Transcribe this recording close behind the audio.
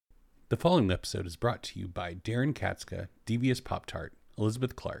The following episode is brought to you by Darren Katzka, Devious Pop-Tart,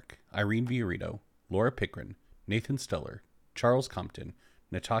 Elizabeth Clark, Irene Viorito, Laura Pickren, Nathan Steller, Charles Compton,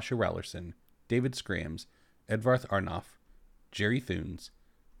 Natasha Rallerson, David Scrams, Edvarth Arnoff, Jerry Thunes,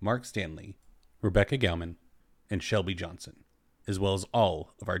 Mark Stanley, Rebecca Gauman, and Shelby Johnson, as well as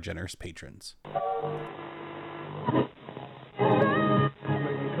all of our generous patrons.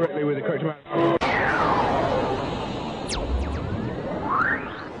 Correctly with the correct amount.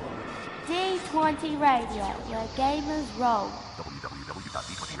 D20 Radio, where gamers roll.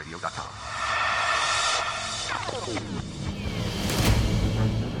 www.d20radio.com.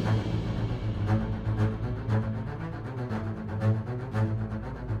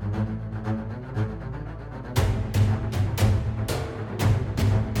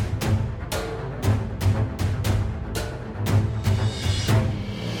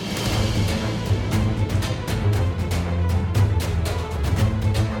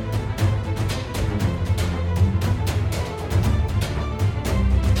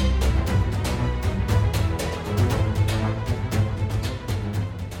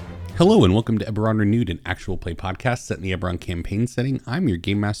 Hello and welcome to Eberron Renewed, an actual play podcast set in the Eberron campaign setting. I'm your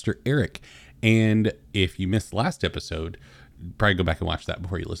Game Master, Eric, and if you missed last episode, probably go back and watch that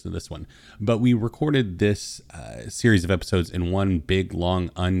before you listen to this one. But we recorded this series of episodes in one big,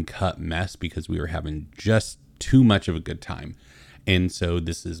 long, uncut mess because we were having just too much of a good time. And so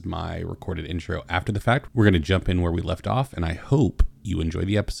this is my recorded intro after the fact. We're going to jump in where we left off, and I hope you enjoy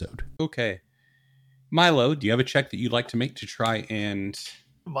the episode. Okay. Milo, do you have a check that you'd like to make to try and...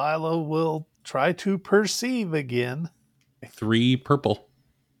 Milo will try to perceive again. 3 purple.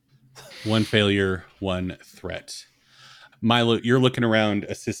 1 failure, 1 threat. Milo, you're looking around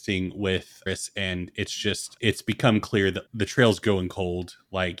assisting with Chris, and it's become clear that the trail's going cold.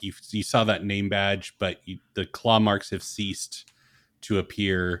 Like you saw that name badge, but the claw marks have ceased to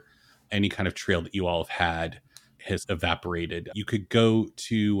appear. Any kind of trail that you all have had has evaporated. You could go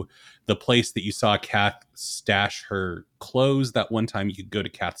to the place that you saw Kath stash her clothes that one time. You could go to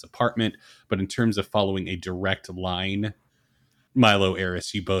Kath's apartment, but in terms of following a direct line, Milo,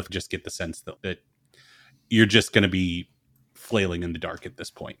 Eris, you both just get the sense that you're just going to be flailing in the dark at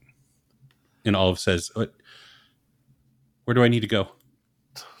this point. And Olive says, where do I need to go?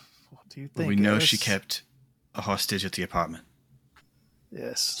 What do you think? We know Eris? she kept a hostage at the apartment.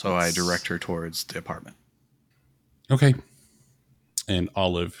 Yes. So I direct her towards the apartment. Okay. And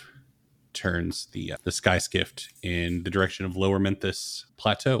Olive turns the sky skiff in the direction of Lower Memphis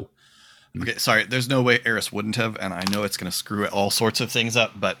Plateau. Okay, sorry, there's no way Eris wouldn't have, and I know it's going to screw all sorts of things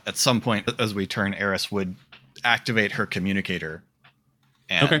up, but at some point as we turn, Eris would activate her communicator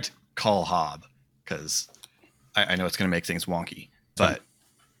and call Hob, because I know it's going to make things wonky, but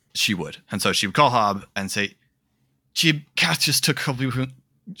she would. And so she would call Hob and say, Kath just took a couple people,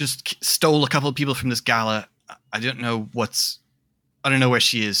 just stole a couple of people from this gala. I don't know where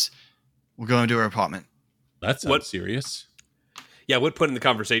she is. We're going to her apartment. That sounds serious. Yeah, what point in the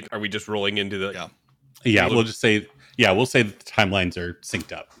conversation are we just rolling into the... Yeah, we'll just say... Yeah, we'll say that the timelines are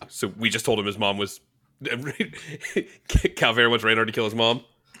synced up. So we just told him his mom was... Calvera wants Reynard to kill his mom?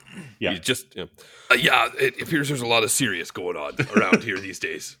 Yeah. It appears there's a lot of serious going on around here these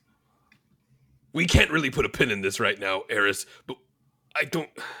days. We can't really put a pin in this right now, Eris, but I don't...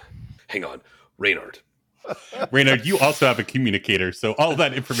 Hang on. Reynard, you also have a communicator, so all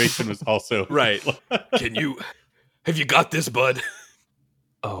that information was also... Right. Have you got this, bud?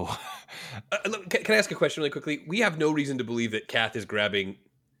 Oh. Can I ask a question really quickly? We have no reason to believe that Kath is grabbing...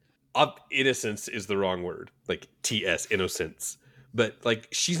 innocence is the wrong word. Like, TS, innocence. But, like,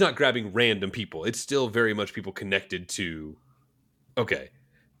 she's not grabbing random people. It's still very much people connected to... Okay.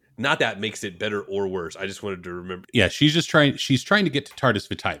 Not that makes it better or worse. I just wanted to remember. Yeah, she's trying to get to Tardis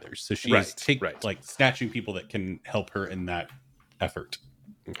Vitithers. So she's snatching people that can help her in that effort.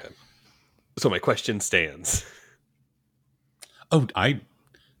 Okay. So my question stands. Oh,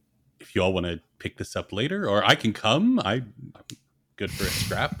 if you all want to pick this up later, or I can come. I'm good for a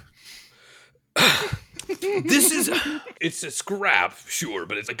scrap. It's a scrap, sure,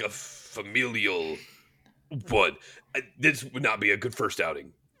 but it's like a familial one. This would not be a good first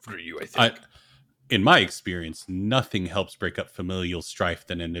outing for you, I think. In my experience, nothing helps break up familial strife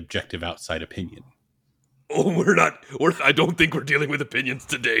than an objective outside opinion. Oh, I don't think we're dealing with opinions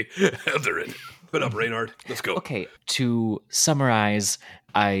today, Etherin. Put up, Reynard. Let's go. Okay, to summarize,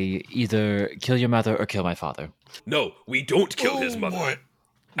 I either kill your mother or kill my father. No, we don't kill his mother.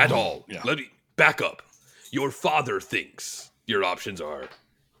 At all. Yeah. Let me back up. Your father thinks your options are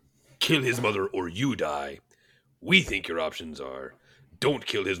kill his mother or you die. We think your options are don't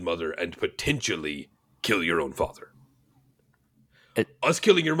kill his mother and potentially kill your own father. Us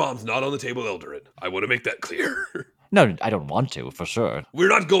killing your mom's not on the table, Eldarin. I want to make that clear. No, I don't want to, for sure. We're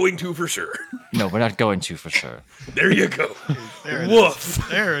not going to for sure. No, we're not going to, for sure. There you go. There it Woof. is.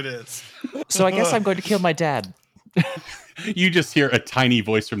 There it is. So I guess I'm going to kill my dad. You just hear a tiny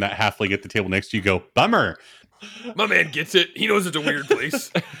voice from that halfling at the table next to you go, "Bummer." My man gets it. He knows it's a weird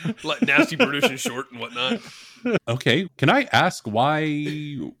place. Like nasty British and short and whatnot. Okay, can I ask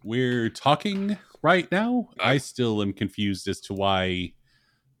why we're talking right now? I still am confused as to why.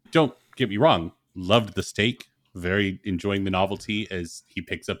 Don't get me wrong, loved the steak, very enjoying the novelty as he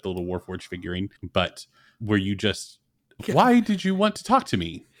picks up the little Warforged figurine. But were you just? Why did you want to talk to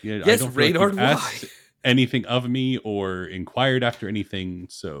me? Yes, I don't feel like Reynard, you've why? asked anything of me or inquired after anything.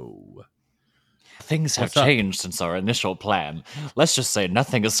 So Things have What's up? changed since our initial plan. Let's just say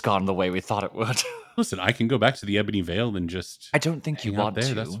nothing has gone the way we thought it would. listen, I can go back to the Ebony Vale and just. I don't think you hang out want there.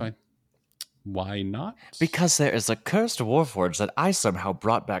 to. That's fine. Why not? Because there is a cursed warforged that I somehow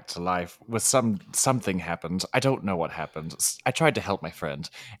brought back to life with something happened. I don't know what happened. I tried to help my friend.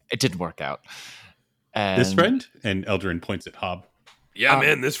 It didn't work out. And This friend? And Eldarin points at Hob. Yeah,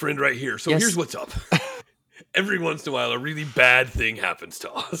 man, this friend right here. So yes. here's what's up. Every once in a while, a really bad thing happens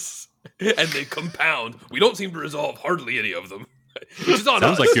to us. And they compound. We don't seem to resolve hardly any of them. Which is on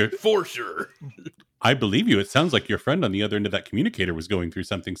Sounds us, like you're- for sure. I believe you. It sounds like your friend on the other end of that communicator was going through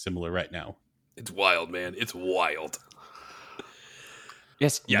something similar right now. It's wild, man. It's wild.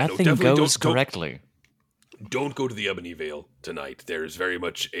 Yes, Yeah, no, nothing definitely goes don't- correctly. Don't go to the Ebony Vale tonight. There's very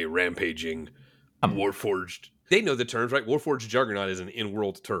much a rampaging Warforged. They know the terms, right? Warforged Juggernaut is an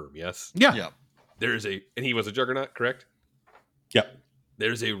in-world term, yes? Yeah. Yeah. There is a, and he was a Juggernaut, correct? Yep.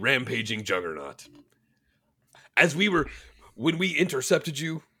 There's a rampaging Juggernaut. When we intercepted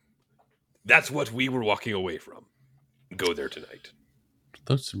you, that's what we were walking away from. Go there tonight.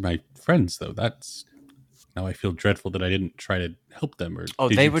 Those are my friends, though. That's now I feel dreadful that I didn't try to help them. Or Oh,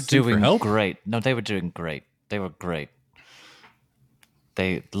 did they you were send for doing help? great. No, they were doing great. They were great.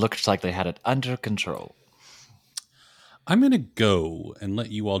 They looked like they had it under control. I'm going to go and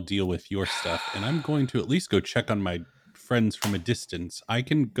let you all deal with your stuff, and I'm going to at least go check on my friends from a distance. I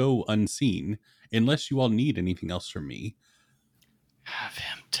can go unseen unless you all need anything else from me. Have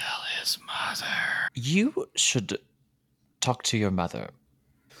him tell his mother. You should talk to your mother.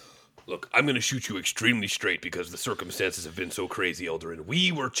 Look, I'm going to shoot you extremely straight because the circumstances have been so crazy, Eldarin.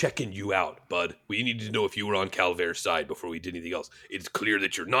 We were checking you out, bud. We needed to know if you were on Calvair's side before we did anything else. It's clear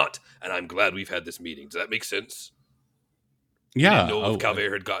that you're not, and I'm glad we've had this meeting. Does that make sense? Yeah. I didn't know oh, if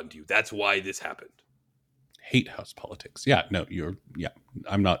Calvair had gotten to you. That's why this happened. hate house politics. Yeah. No,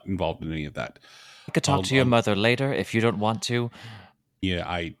 I'm not involved in any of that. You could talk I'll- to your I'll- mother later if you don't want to. Yeah,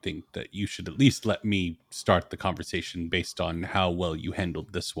 I think that you should at least let me start the conversation based on how well you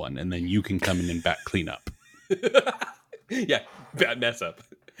handled this one, and then you can come in and back clean up. Yeah, bad mess up.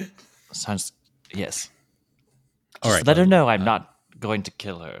 Sounds yes. All Just right. let her know I'm not going to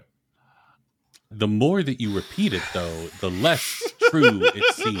kill her. The more that you repeat it, though, the less true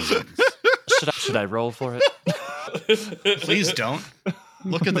it seems. Should I roll for it? Please don't.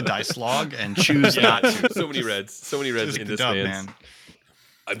 Look at the dice log and choose not to. So many reds. So many reds Just in the this dub, man's. man.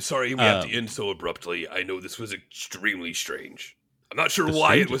 I'm sorry we have to end so abruptly. I know this was extremely strange. I'm not sure The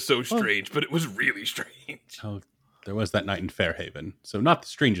why it strangest- was so strange, but it was really strange. Oh, there was that night in Fairhaven. So not the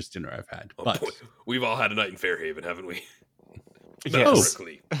strangest dinner I've had, Oh, but boy. We've all had a night in Fairhaven, haven't we? Yes.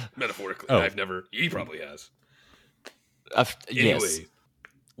 Metaphorically. Oh. I've never. He probably has. Yes. Anyway,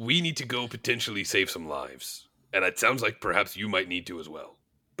 we need to go potentially save some lives. And it sounds like perhaps you might need to as well,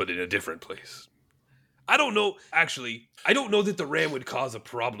 but in a different place. I don't know. Actually, I don't know that the ram would cause a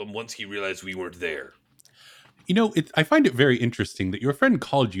problem once he realized we weren't there. you know, I find it very interesting that your friend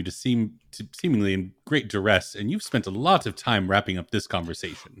called you to seemingly in great duress, and you've spent a lot of time wrapping up this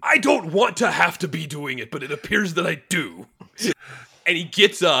conversation. I don't want to have to be doing it, but it appears that I do. And he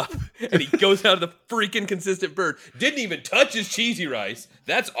gets up and he goes out of the freaking consistent bird. Didn't even touch his cheesy rice.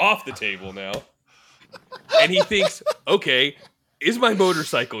 That's off the table now. And he thinks, okay, is my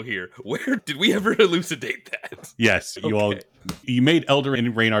motorcycle here? Where did we ever elucidate that? Yes, you made Elder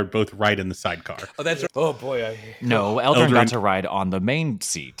and Reynard both ride in the sidecar. Oh, that's right. Oh boy, No, Eldrin Eldrin- got to ride on the main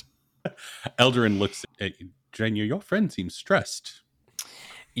seat. Eldarin looks at you. Jenya, your friend seems stressed.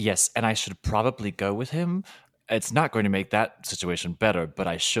 Yes, and I should probably go with him. It's not going to make that situation better, but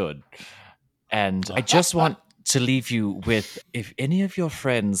I should. And I just want to leave you with, if any of your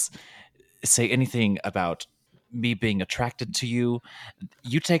friends say anything about me being attracted to you,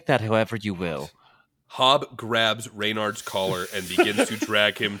 you take that however you will. Hob grabs Reynard's collar and begins to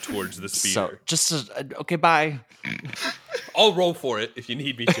drag him towards the spear. So, okay, bye. I'll roll for it if you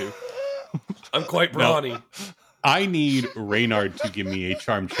need me to. I'm quite brawny. I need Reynard to give me a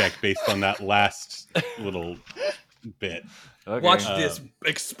charm check based on that last little bit. Okay. Watch this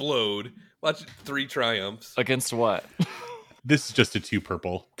explode. Watch 3 triumphs. Against what? This is just a 2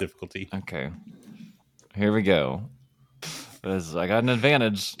 purple difficulty. Okay. Here we go. I got an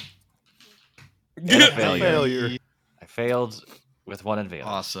advantage. And a failure. I failed with 1 advantage.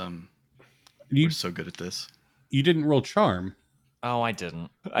 Awesome. You, We're so good at this. you didn't roll charm. Oh, I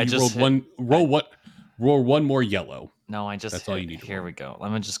didn't. I You just rolled roll one more yellow. No, I just. That's all you need to Here roll. we go.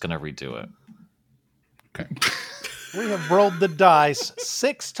 I'm just gonna redo it. Okay. We have rolled the dice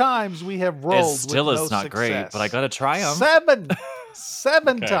 6 times. We have rolled. It still with is no not great, success. but I got a triumph.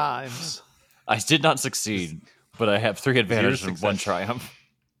 7 Okay. times. I did not succeed, but I have 3 advantage and 1 success. triumph.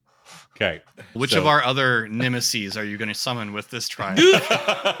 Okay. Which So- of our other nemesis are you going to summon with this triumph?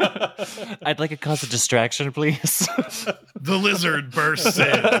 I'd like a cause of distraction, please. The lizard bursts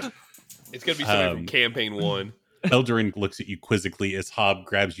in. It's gonna be somebody from campaign 1. Eldarin looks at you quizzically as Hob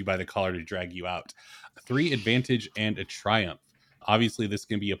grabs you by the collar to drag you out. 3 advantage and a triumph. Obviously, this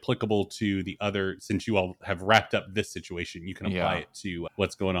can be applicable to the other, since you all have wrapped up this situation. You can apply it to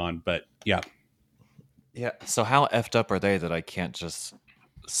what's going on. But yeah, Yeah. So how effed up are they that I can't just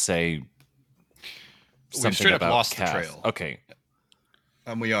say something straight up about lost the Cass? trail. Okay.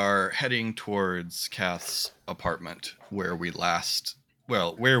 And we are heading towards Kath's apartment where we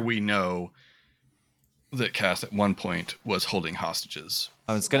know that Kath at one point was holding hostages.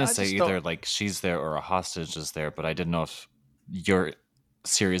 I was gonna I say just either don't- like she's there or a hostage is there, but I didn't know if your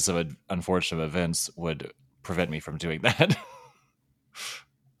series of unfortunate events would prevent me from doing that.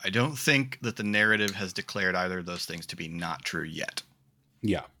 I don't think that the narrative has declared either of those things to be not true yet.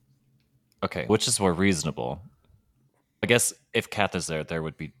 yeah. Okay, which is more reasonable. I guess if Kath is there, there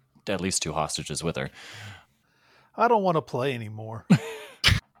would be at least 2 hostages with her. I don't want to play anymore.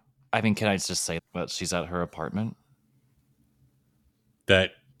 I mean, can I just say that she's at her apartment?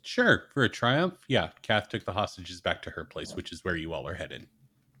 That, sure, for a triumph, yeah, Kath took the hostages back to her place, which is where you all are headed.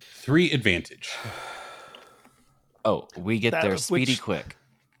 3 advantage. Oh, we get That there was speedy which- quick.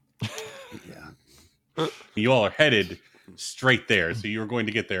 You all are headed straight there, so you're going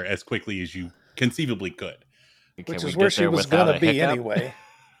to get there as quickly as you conceivably could. Can Which we is get where she there was without going to a be hiccup? anyway.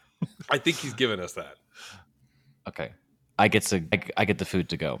 I think he's given us that. Okay, I get the food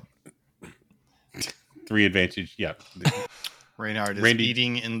to go. 3 advantage, yeah. Reynard is Randy-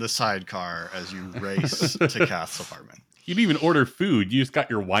 eating in the sidecar as you race to Kath's apartment. You didn't even order food. You just got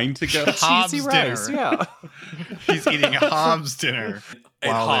your wine to go. Hobbs Cheesy dinner. rice, yeah. He's eating Hobbs dinner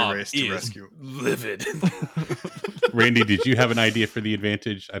And while Hob they race to is rescue. livid. Randy, did you have an idea for the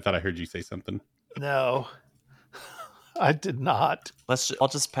advantage? I thought I heard you say something. No, I did not. I'll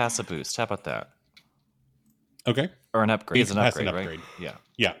just pass a boost. How about that? Okay. Or an upgrade. You It's can an pass upgrade, an right? upgrade. Yeah.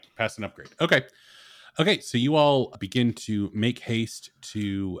 Yeah, pass an upgrade. Okay. Okay, so you all begin to make haste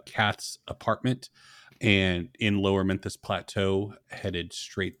to Kath's apartment and in Lower Memphis Plateau, headed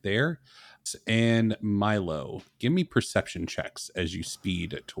straight there. And Milo, give me perception checks as you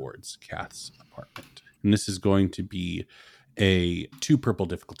speed towards Kath's apartment. And this is going to be a 2 purple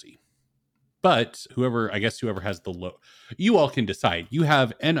difficulty. But whoever has the low, you all can decide. You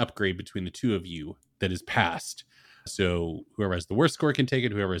have an upgrade between the 2 of you that is passed. So whoever has the worst score can take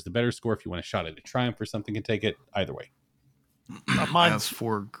it. Whoever has the better score, if you want a shot at a triumph or something, can take it. Either way. I have Mine's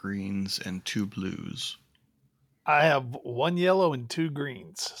 4 greens and 2 blues. I have 1 yellow and 2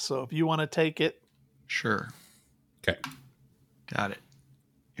 greens. So if you want to take it, Sure. Okay. Got it.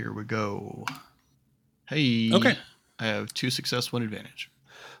 Here we go. Hey. Okay. I have 2 success, 1 advantage.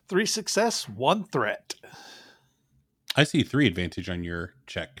 3 success, 1 threat. I see 3 advantage on your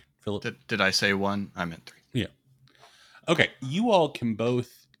check, Philip. Did I say 1? I meant 3. Yeah. Okay. You all can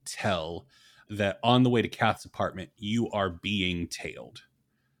both tell that on the way to Kath's apartment, you are being tailed.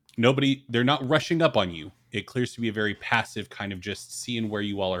 They're not rushing up on you. It clears to be a very passive kind of just seeing where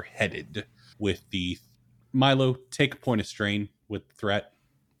you all are headed with the Milo, take a point of strain with the threat.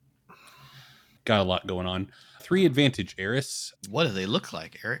 Got a lot going on. 3 advantage, Eris. What do they look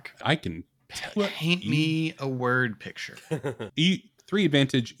like, Eric? I can tell Paint me a word picture. 3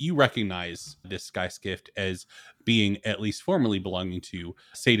 advantage, you recognize this sky skiff as being at least formerly belonging to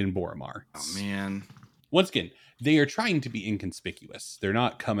Satan Boromar. Oh, man. Once again, they are trying to be inconspicuous. They're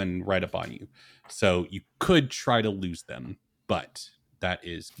not coming right up on you. So you could try to lose them, but that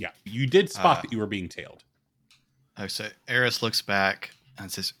is, yeah. You did spot that you were being tailed. I say, Eris looks back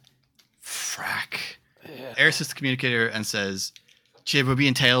and says, frack. Eris is the communicator and says, Chib, we're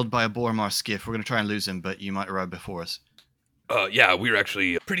being tailed by a Boromar skiff. We're going to try and lose him, but you might arrive before us. Yeah, we're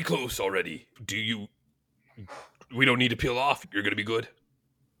actually pretty close already. We don't need to peel off. You're going to be good.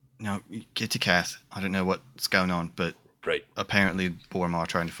 No, get to Kath. I don't know what's going on, but Right. apparently Borma are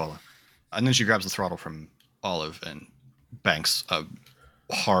trying to follow. And then she grabs the throttle from Olive and banks a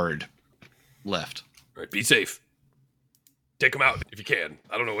hard left. All right. Be safe. Take them out if you can.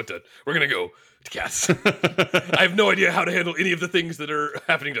 I don't know what to. We're gonna go to Cass. I have no idea how to handle any of the things that are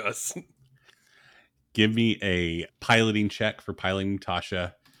happening to us. Give me a piloting check for piloting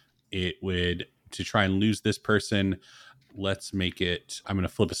Tasha. It would, to try and lose this person, let's make it, I'm going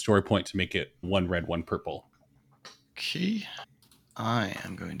to flip a story point to make it 1 red, 1 purple. Okay. I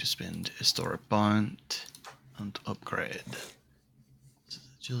am going to spend a story point and upgrade. This is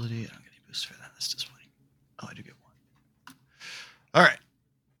agility. I don't get any boost for that. That's disappointing. Oh, I do get 1. All right.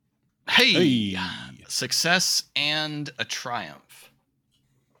 Hey! Success and a triumph.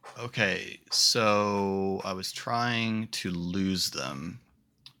 Okay, so I was trying to lose them.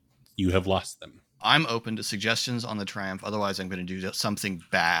 You have lost them. I'm open to suggestions on the triumph. Otherwise, I'm going to do something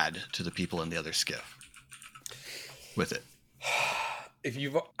bad to the people in the other skiff with it.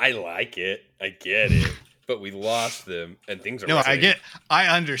 I like it. I get it. But we lost them, and things are. No, safe. I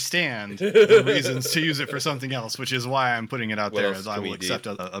understand the reasons to use it for something else, which is why I'm putting it out What there else as I can will we do? accept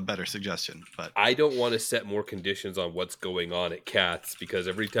a better suggestion. But I don't want to set more conditions on what's going on at Kath's because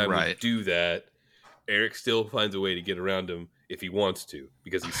every time we Right. do that, Eric still finds a way to get around him if he wants to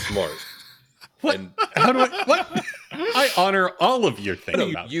because he's smart. What? And How do I? What? I honor all of your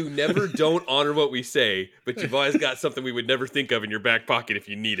things. you never don't honor what we say, but you've always got something we would never think of in your back pocket if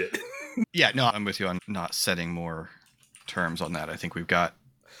you need it. yeah, no, I'm with you on not setting more terms on that. I think we've got.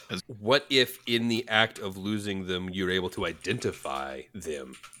 What if in the act of losing them, you're able to identify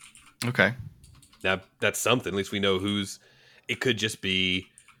them? Okay. Now, that's something. At least we know who's... It could just be...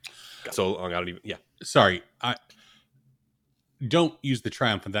 So long, I don't even... Yeah. Sorry, I don't use the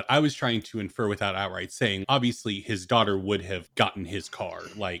triumph of that. I was trying to infer without outright saying, obviously, his daughter would have gotten his car.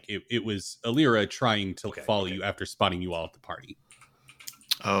 Like, it was Alira trying to follow you after spotting you all at the party.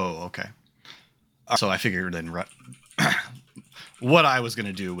 Oh, okay. So I figured then what I was going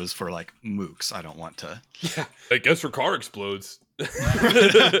to do was for like mooks. I don't want to. Yeah. I guess her car explodes.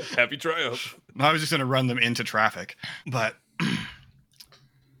 Happy triumph. I was just going to run them into traffic. But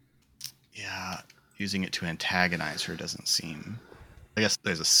yeah, using it to antagonize her doesn't seem... I guess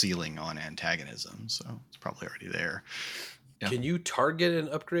there's a ceiling on antagonism, so it's probably already there. Yeah. Can you target an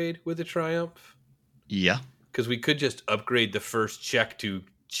upgrade with a triumph? Yeah. Because we could just upgrade the first check to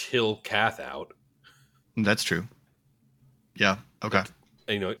chill Kath out. That's true. Yeah. Okay.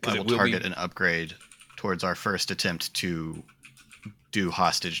 And, you know, I will target an upgrade towards our first attempt to do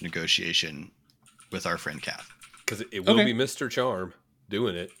hostage negotiation with our friend Kath. Because it will be Mr. Charm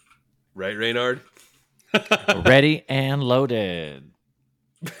doing it. Right, Reynard? Ready and loaded.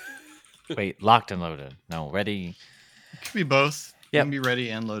 Wait, locked and loaded. No, ready. It could be both. Yep. You can be ready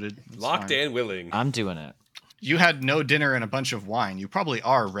and loaded. It's Locked fine. and willing. I'm doing it. You had no dinner and a bunch of wine. You probably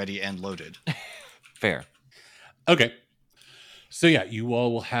are ready and loaded. Fair. Okay. So yeah, you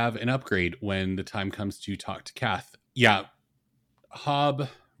all will have an upgrade when the time comes to talk to Kath. Yeah. Hob,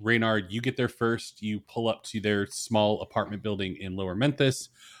 Reynard, you get there first. You pull up to their small apartment building in Lower Memphis,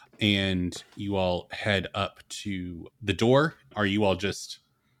 and you all head up to the door. Are you all just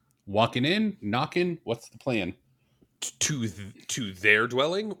walking in, knocking? What's the plan? To their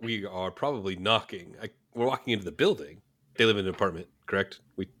dwelling, we are probably knocking. We're walking into the building. They live in an apartment, correct?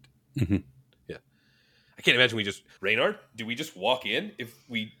 Mhm. Yeah. I can't imagine we just... Reynard, do we just walk in if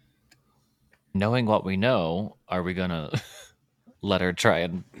we... Knowing what we know, are we going to let her try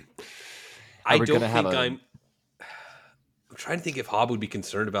and... I don't think I'm trying to think if Hob would be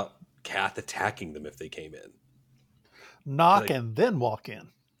concerned about Kath attacking them if they came in. Knock and then walk in.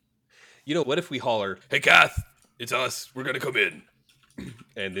 You know, what if we holler, "Hey, Kath, it's us. We're going to come in."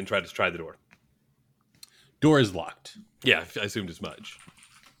 And then try the door. Door is locked. Yeah, I assumed as much.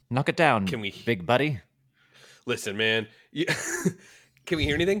 Knock it down, Can we- big buddy. Listen, man. Can we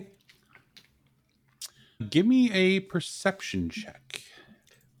hear anything? Give me a perception check.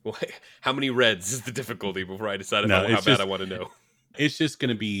 Well, how many reds is the difficulty before I decide No, how it's bad just- I want to know? It's just going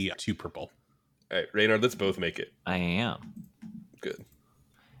to be 2 purple. All right, Reynard, let's both make it. I am. Good.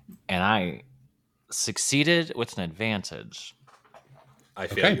 And I succeeded with an advantage. I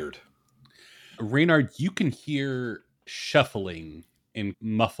figured. Reynard, you can hear shuffling and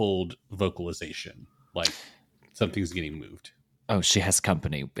muffled vocalization, like something's getting moved. Oh, she has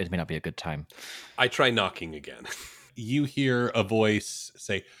company. It may not be a good time. I try knocking again. You hear a voice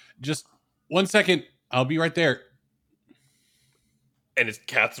say, "Just 1 second, I'll be right there." And it's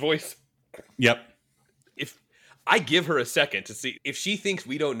Kat's voice. Yep. If I give her a second to see if she thinks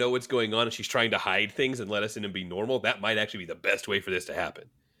we don't know what's going on and she's trying to hide things and let us in and be normal, that might actually be the best way for this to happen.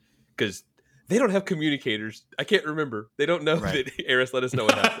 because they don't have communicators. I can't remember. They don't know Right. that Eris let us know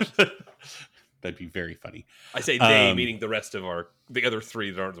what happened. That'd be very funny. I say they, meaning the rest of the other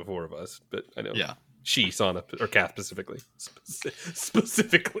three that aren't the four of us. But I know she, Sana, or Kath specifically.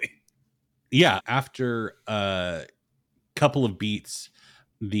 Specifically. Yeah, after a couple of beats,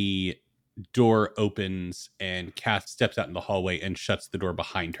 the door opens and Kath steps out in the hallway and shuts the door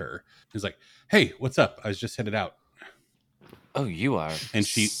behind her. He's like, "Hey, what's up? I was just headed out." Oh, you are. And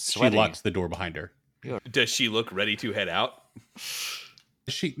she sweaty. locks the door behind her. Does she look ready to head out?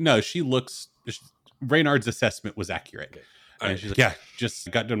 She looks. Reynard's assessment was accurate, Okay. and she's like, "Yeah, just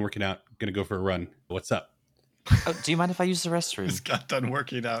got done working out. Gonna go for a run. What's up?" Oh, do you mind if I use the restroom? Just got done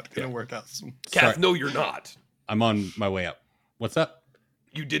working out. Gonna work out some. Kath, Sorry. no, you're not. I'm on my way up. What's up?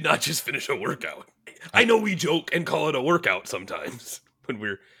 You did not just finish a workout. I know we joke and call it a workout sometimes when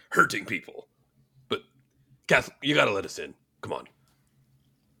we're hurting people. But, Kath, you gotta let us in. Come on.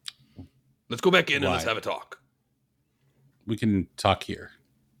 Let's go back in and let's Why? have a talk. We can talk here,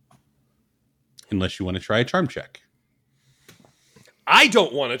 unless you want to try a charm check. I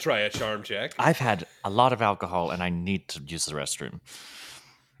don't want to try a charm check. I've had a lot of alcohol and I need to use the restroom.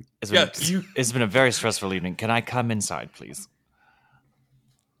 It's been a very stressful evening. Can I come inside, please?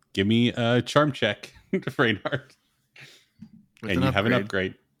 Give me a charm check, Reynard. With And an you have an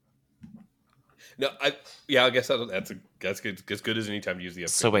upgrade. upgrade. No, I guess that's good, as good as any time to use the upgrade.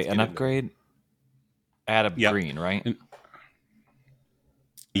 So wait, Let's an get in there. upgrade? Add a Yep. green, right?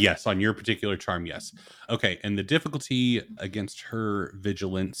 Yes, on your particular charm, yes. Okay, and the difficulty against her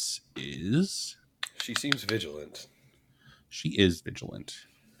vigilance is... She seems vigilant. She is vigilant.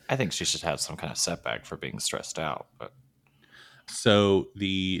 I think she should have some kind of setback for being stressed out. But So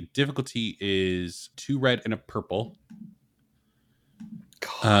the difficulty is 2 red and a purple.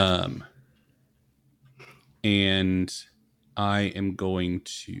 And I am going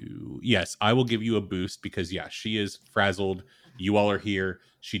to... Yes, I will give you a boost because, yeah, she is frazzled. You all are here.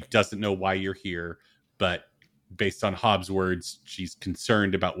 She doesn't know why you're here, but based on Hobbs' words, she's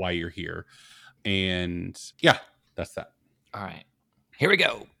concerned about why you're here. And yeah, that's that. all right, here we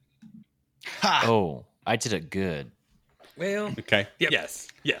go. Ha! Oh, I did it good. Well, Okay. yes,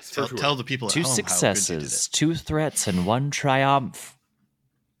 for sure. Tell the people at 2 home how good you did successes, 2 threats, and 1 triumph.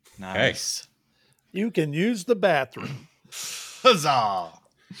 it. Nice. You can use the bathroom. Huzzah!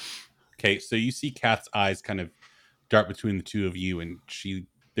 Okay, so you see Kath's eyes kind of dart between the two of you, and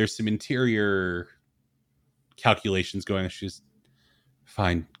there's some interior calculations going on. She's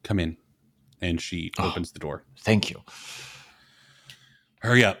fine, come in. And she opens the door. Thank you.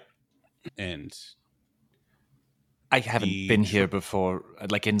 Hurry up. And I haven't been here before,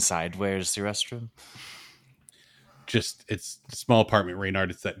 like inside. Where's the restroom? it's a small apartment, Reynard.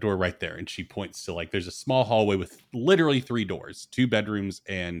 It's that door right there. And she points to there's a small hallway with literally 3 doors, 2 bedrooms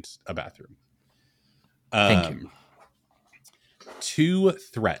and a bathroom. Thank you. 2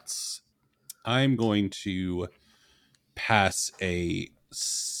 threats. I'm going to pass a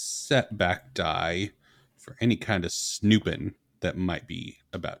setback die for any kind of snooping that might be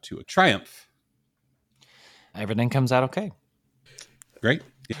about to a triumph. Everything comes out okay. Great.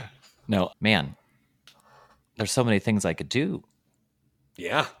 No, man. There's so many things I could do.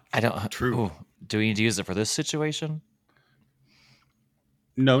 Yeah. I don't. True. Ooh, do we need to use it for this situation?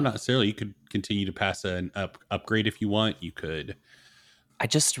 No, not necessarily. You could continue to pass an upgrade if you want. You could, I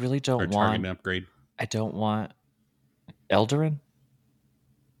just really or don't target want. an upgrade. I don't want Eldarin.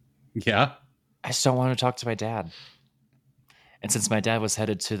 Yeah. I just don't want to talk to my dad. And since my dad was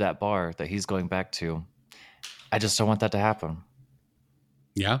headed to that bar that he's going back to, I just don't want that to happen.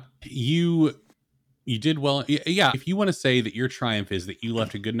 Yeah. You did well. Yeah. If you want to say that your triumph is that you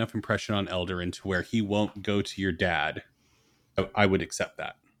left a good enough impression on Eldarin to where he won't go to your dad, I would accept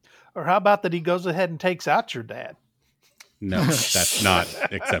that. Or how about that he goes ahead and takes out your dad? No, that's not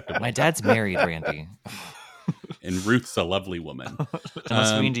acceptable. My dad's married, Randy. And Ruth's a lovely woman.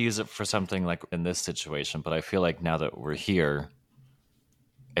 Unless we need to use it for something like in this situation, but I feel like now that we're here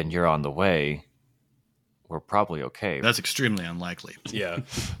and you're on the way, we're probably okay. That's extremely unlikely. Yeah.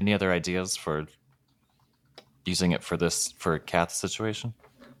 Any other ideas for using it for Kath's situation?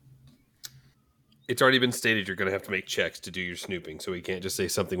 It's already been stated you're going to have to make checks to do your snooping, so we can't just say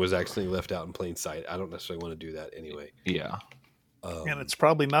something was accidentally left out in plain sight. I don't necessarily want to do that anyway. Yeah. And it's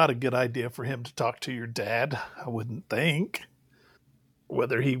probably not a good idea for him to talk to your dad, I wouldn't think.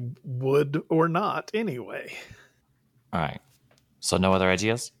 Whether he would or not, anyway. All right. So no other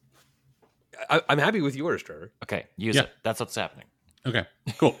ideas? I'm happy with yours, Trevor. Okay, use Yeah. it. That's what's happening. Okay,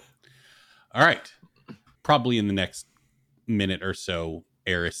 cool. All right. Probably in the next minute or so,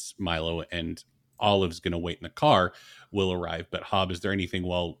 Eris, Milo, and Olive's going to wait in the car will arrive. But Hob, is there anything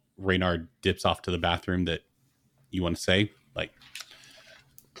while Reynard dips off to the bathroom that you want to say. Like,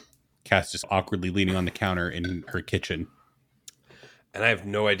 Cass just awkwardly leaning on the counter in her kitchen. And I have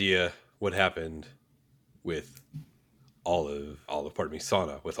no idea what happened with pardon me,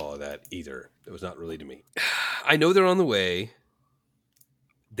 Sauna with all of that either. It was not really to me. I know they're on the way.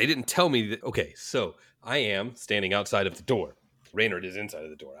 They didn't tell me that. Okay, so I am standing outside of the door. Reynard is inside of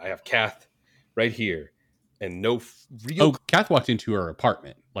the door. I have Kath right here. And no real... Oh, Kath walked into her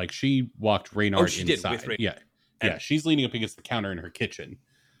apartment. Like, she walked Reynard she inside. did, with Yeah. And- Yeah, she's leaning up against the counter in her kitchen.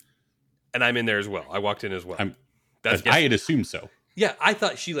 And I'm in there as well. I walked in as well. I had assumed so. Yeah, I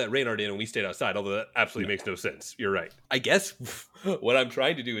thought she let Reynard in and we stayed outside, although that absolutely makes no sense. You're right. I guess what I'm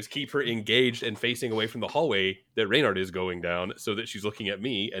trying to do is keep her engaged and facing away from the hallway that Reynard is going down so that she's looking at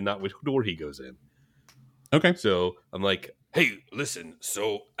me and not which door he goes in. Okay. So I'm like, hey, listen.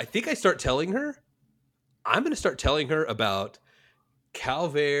 So I think I'm going to start telling her about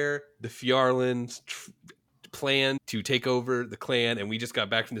Calvaire, the Fjarland's plan to take over the clan, and we just got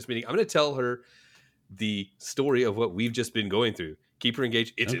back from this meeting. I'm going to tell her the story of what we've just been going through. Keep her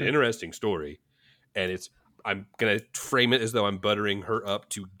engaged. It's an interesting story, and I'm going to frame it as though I'm buttering her up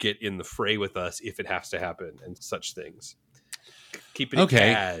to get in the fray with us if it has to happen and such things. Keep it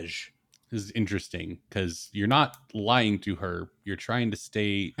cash. This is interesting because you're not lying to her. You're trying to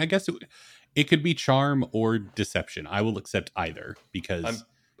stay. I guess it could be charm or deception. I will accept either because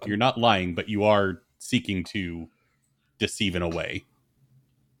you're not lying, but you are seeking to deceive in a way.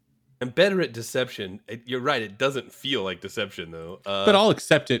 I'm better at deception. You're right. It doesn't feel like deception, though. But I'll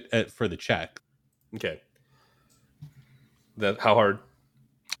accept it for the check. Okay. How hard?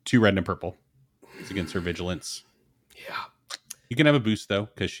 2 red and a purple. It's against her vigilance. Yeah. You can have a boost, though,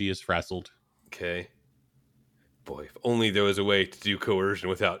 because she is frazzled. Okay. Boy, if only there was a way to do coercion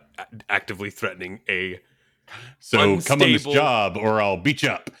without actively threatening come on this job or I'll beat you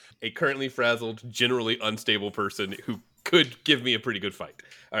up. A currently frazzled, generally unstable person who could give me a pretty good fight.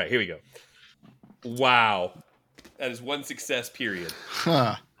 All right, here we go. Wow. That is 1 success, period.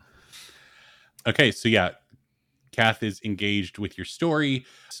 Huh. Okay, so yeah, Kath is engaged with your story.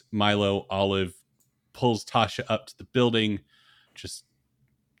 Milo, Olive pulls Tasha up to the building. Just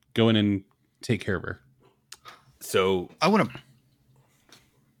go in and take care of her. So I want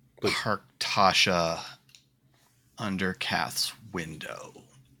to park Tasha under Kath's window.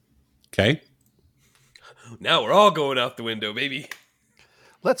 Okay. now we're all going out the window, baby.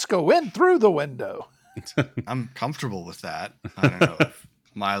 Let's go in through the window. I'm comfortable with that. I don't know if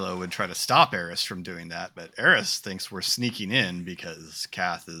Milo would try to stop Eris from doing that, but Eris thinks we're sneaking in because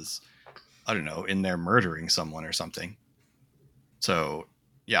Kath is, I don't know, in there murdering someone or something. So,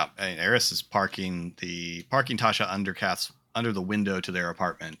 yeah, I mean, Eris is parking Tasha under the window to their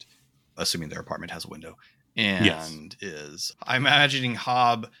apartment, assuming their apartment has a window, and is, I'm imagining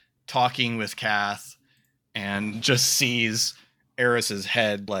Hob talking with Kath and just sees Eris's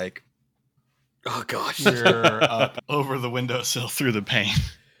head like, oh gosh, you're up over the windowsill through the pane.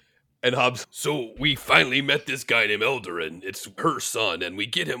 And Hobbs, so we finally met this guy named Eldarin. It's her son, and we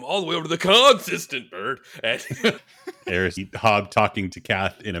get him all the way over to the consistent bird. And Eris, Hob talking to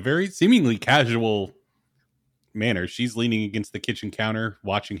Kath in a very seemingly casual manner. She's leaning against the kitchen counter,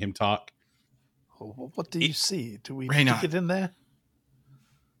 watching him talk. What do you see? Do we Raina. get in there?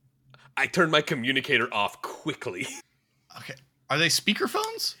 I turned my communicator off quickly. Okay. Are they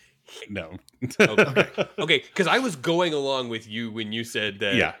speakerphones? No. Okay, because I was going along with you when you said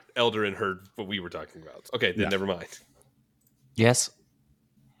that Eldarin heard what we were talking about. Okay, then never mind. Yes.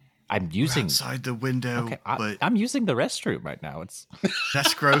 I'm using... outside the window, Okay, but I'm using the restroom right now. It's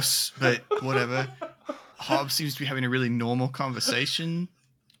that's gross, but whatever. Hobbs seems to be having a really normal conversation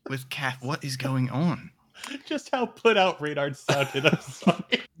with Kath. What is going on? Just how put out Radar sounded. I'm sorry.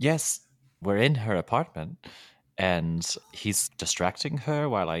 Yes, we're in her apartment, and he's distracting her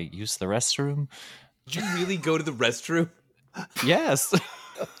while I use the restroom. Did you really go to the restroom? Yes.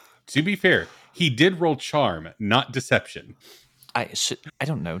 To be fair, he did roll charm, not deception. I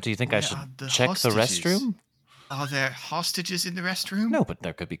don't know. Do you think I Where should are the check hostages? the restroom? Are there hostages in the restroom? No, but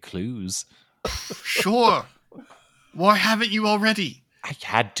there could be clues. Sure. Why haven't you already? I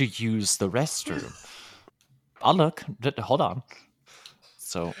had to use the restroom. I'll look. Hold on.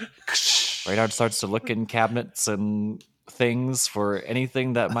 So, Radar starts to look in cabinets and things for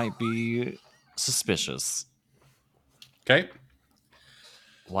anything that might be suspicious. Okay.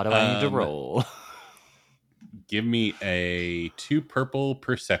 What do I need to roll? Give me a 2 purple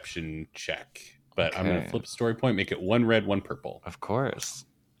perception check. But I'm going to Okay. flip a story point, make it 1 red, 1 purple. Of course.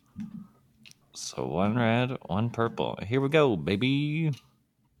 So 1 red, 1 purple. Here we go, baby.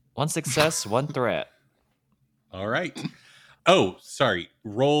 1 success, 1 threat. All right. Oh, sorry.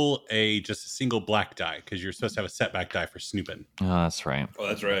 Roll just a single black die because you're supposed to have a setback die for snooping. Oh, that's right. Oh,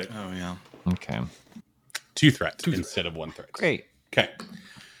 that's right. Oh yeah. Okay. 2 threats instead of 1 threat. Great. Okay.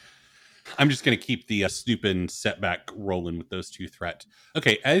 I'm just going to keep the snooping setback rolling with those 2 threat.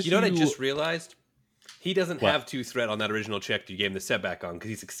 Okay, as You know what I just realized? He doesn't What? have 2 threat on that original check you gave him the setback on because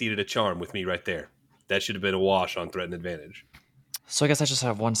he succeeded a charm with me right there. That should have been a wash on threat and advantage. So I guess I just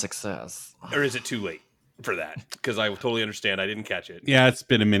have 1 success. Or is it too late for that? Because I totally understand. I didn't catch it. Yeah, it's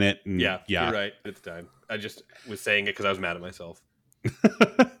been a minute. And Yeah, you're right at the time. I just was saying it because I was mad at myself.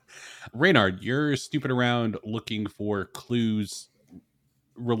 Reynard, you're snooping around looking for clues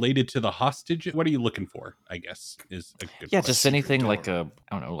related to the hostage. What are you looking for? I guess is a good. Yeah, question. just anything like I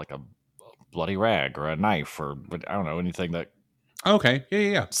don't know, like a bloody rag or a knife or I don't know, anything that Okay,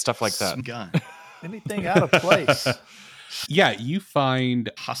 yeah. stuff like that. Gun. Anything out of place? Yeah, you find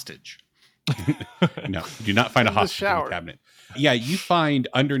Hostage. no, you do not find a In the hostage in the shower. cabinet. Yeah, you find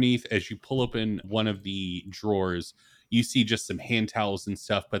underneath as you pull open one of the drawers, you see just some hand towels and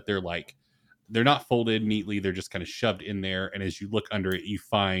stuff, but they're not folded neatly. They're just kind of shoved in there. And as you look under it, you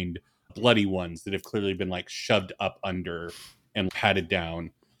find bloody ones that have clearly been like shoved up under and patted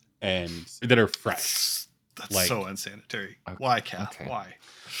down and that are fresh. That's Like- so unsanitary. Why, Kath? Okay. Why?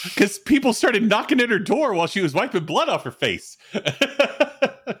 Because people started knocking at her door while she was wiping blood off her face.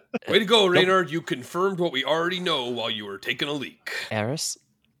 Way to go, Reynard. You confirmed what we already know while you were taking a leak. Eris,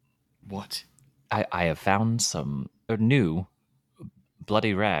 What? I have found some new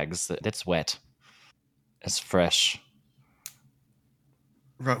bloody rags that's wet. It's fresh.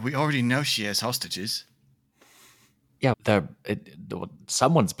 Right, we already know she has hostages. Yeah,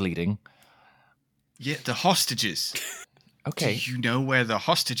 someone's bleeding. Yeah, the hostages. Okay. Do you know where the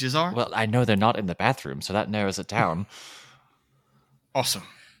hostages are? Well, I know they're not in the bathroom, so that narrows it down. Awesome.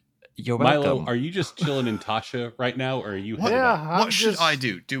 You're welcome. Milo, are you just chilling in Tasha right now, or are you What, headed Yeah, out? I'm what should just- I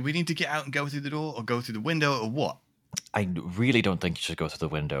do? Do we need to get out and go through the door or go through the window or what? I really don't think you should go through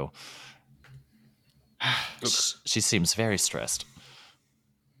the window. She seems very stressed.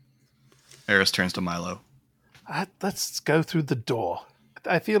 Eris turns to Milo. Let's go through the door.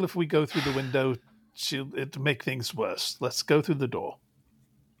 I feel if we go through the window, it'll make things worse. Let's go through the door.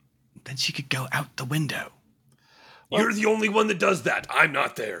 Then she could go out the window. You're the only one that does that. I'm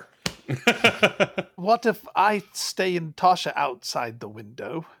not there. What if I stay in Tasha outside the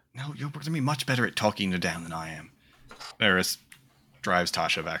window? No, you're going to be much better at talking her down than I am. Eris drives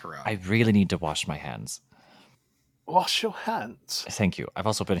Tasha back around. I really need to wash my hands. Wash your hands. Thank you. I've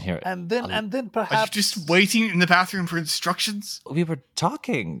also been here. And then Are you perhaps just waiting in the bathroom for instructions? We were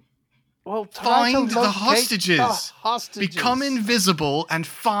talking. well, try to Find the locate hostages. the hostages. Become invisible and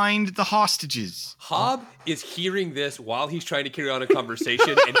find the hostages. Hob is hearing this while he's trying to carry on a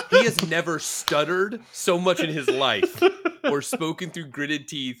conversation, and he has never stuttered so much in his life, or spoken through gritted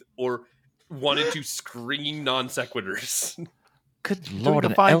teeth, or wanted to scream non sequiturs. Good lord, a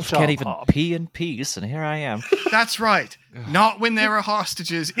an fine elf job, can't even Hob. pee in peace, and here I am. That's right. Not when there are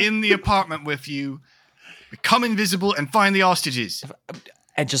hostages in the apartment with you. Become invisible and find the hostages.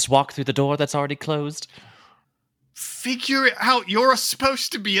 And just walk through the door that's already closed. Figure it out. You're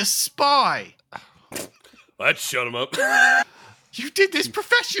supposed to be a spy. Let's shut him up. You did this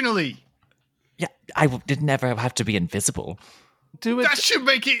professionally. Yeah, didn't ever have to be invisible. Do it. That should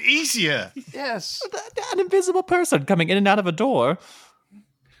make it easier. Yes. An invisible person coming in and out of a door.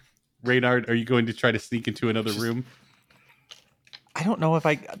 Reynard, are you going to try to sneak into another room? I don't know if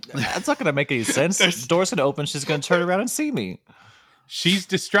that's not going to make any sense. The door's going to open. She's going to turn around and see me. She's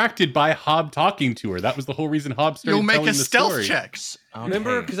distracted by Hob talking to her. That was the whole reason Hob started You'll make telling a the stealth story. check. Okay.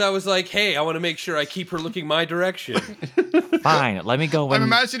 Remember? Because I was like, hey, I want to make sure I keep her looking my direction. Fine. Let me go I'm when.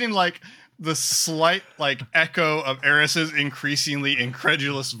 imagining like the slight like echo of Eris's increasingly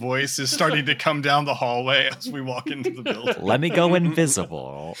incredulous voice is starting to come down the hallway as we walk into the building. Let me go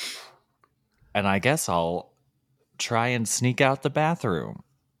invisible. And I guess I'll try and sneak out the bathroom.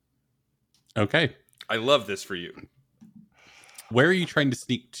 Okay. I love this for you. Where are you trying to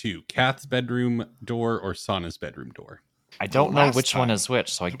sneak to? Kath's bedroom door or Sana's bedroom door? I don't know last which one time is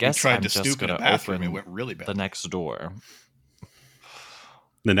which, so I we guess tried I'm to just snoop in going a to bathroom, open it went really bad. the next door.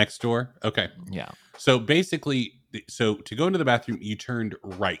 The next door? Okay. Yeah. So basically, to go into the bathroom, you turned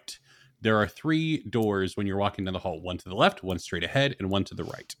right. There are 3 doors when you're walking down the hall. One to the left, one straight ahead, and one to the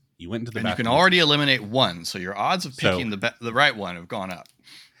right. You went into the And you bathroom. can already eliminate one, so your odds of So- picking the right one have gone up.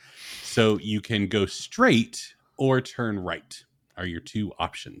 So you can go straight or turn right are your 2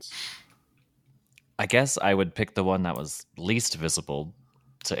 options. I guess I would pick the one that was least visible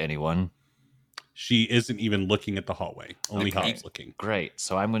to anyone. She isn't even looking at the hallway. Only Okay. Hob's looking. Great.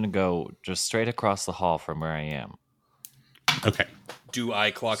 So I'm going to go just straight across the hall from where I am. Okay. Do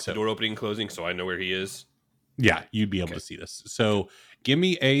I clock So- the door opening and closing so I know where he is? Yeah, you'd be able to see this. So give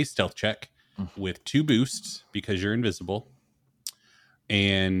me a stealth check with 2 boosts because you're invisible.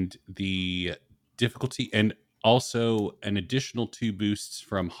 And the difficulty, and also an additional 2 boosts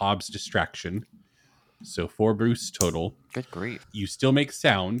from Hobbs' distraction. So 4 boosts total. Good grief. You still make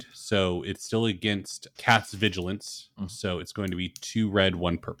sound, so it's still against Cat's vigilance. So it's going to be 2 red,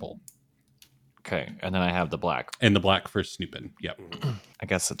 1 purple. Okay, and then I have the black. And the black for snooping. Yep. I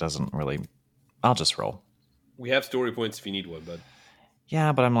guess it doesn't really... I'll just roll. We have story points if you need one, bud.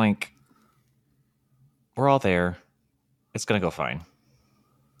 Yeah, but I'm like... We're all there. It's going to go fine.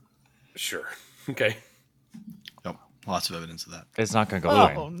 Sure. Okay. Nope. Lots of evidence of that. It's not going to go Oh,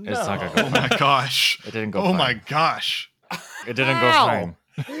 fine. no. It's not going to go Oh fine. my gosh. It didn't go Oh fine. my gosh. It didn't go fine.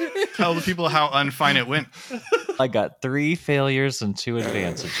 Tell the people how unfine it went. I got 3 failures and 2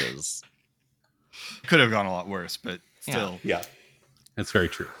 advantages. Could have gone a lot worse, but still. Yeah. That's very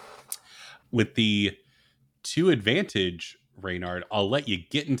true. With the 2 advantage, Reynard, I'll let you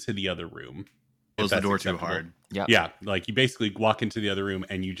get into the other room. if Close the that's door acceptable. too hard. Yeah. Yeah, like you basically walk into the other room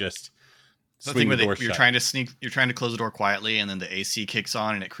and you just The swing thing the with door it, you're shut. trying to close the door quietly, and then the AC kicks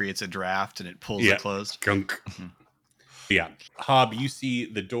on and it creates a draft and it pulls Yeah. it closed. Gunk. Yeah. Hob, you see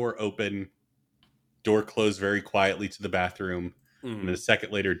the door open, door close very quietly to the bathroom. And then a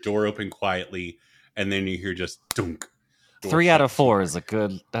second later, door open quietly, and then you hear just dunk. Door 3 out shut. of 4 is a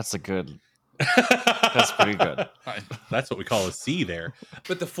good... That's a good... That's pretty good. That's what we call a C there.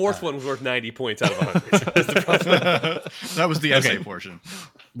 But the fourth one was worth 90 points out of 100. That's the problem. That was the essay portion.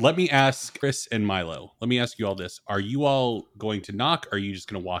 Let me ask Chris and Milo. Let me ask you all this. Are you all going to knock? Or are you just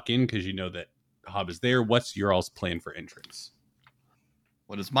going to walk in because you know that Hob is there? What's your all's plan for entrance?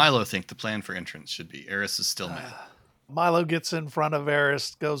 What does Milo think the plan for entrance should be? Eris is still mad. Milo gets in front of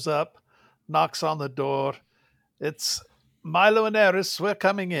Eris, goes up, knocks on the door. It's Milo and Eris, we're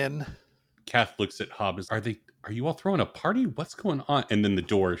coming in. Kath looks at Hob. Are you all throwing a party? What's going on? And then the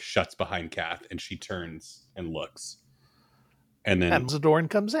door shuts behind Kath and she turns and looks. And then And the door and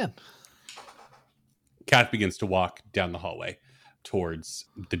comes in. Kath begins to walk down the hallway towards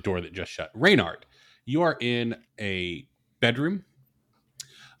the door that just shut. Reynard, you are in a bedroom.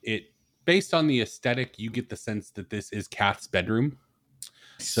 Based on the aesthetic, you get the sense that this is Kath's bedroom.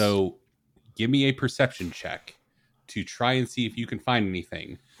 So give me a perception check to try and see if you can find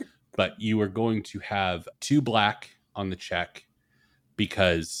anything. But you are going to have 2 black on the check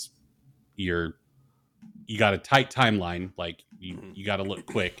because you got a tight timeline. Like you got to look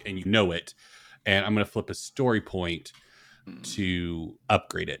quick and you know it. And I'm going to flip a story point to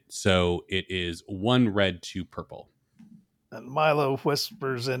upgrade it. So it is 1 red, 2 purple. And Milo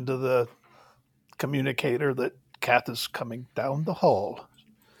whispers into the communicator that Kath is coming down the hall.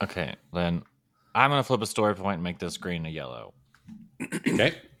 Okay, then I'm going to flip a story point and make this green a yellow.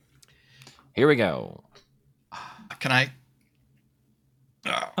 Okay. Here we go. Can I?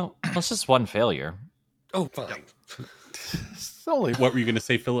 Oh, that's just 1 failure. Oh, fine. It's only What were you going to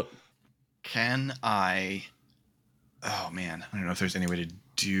say, Philip? Can I? Oh man, I don't know if there's any way to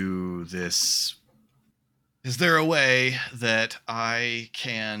do this. Is there a way that I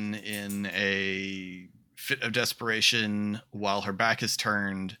can, in a fit of desperation, while her back is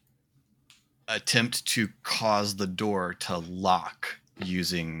turned, attempt to cause the door to lock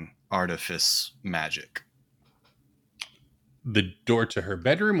using artifice magic? The door to her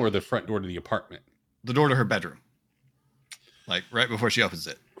bedroom or the front door to the apartment? The door to her bedroom. Like right before she opens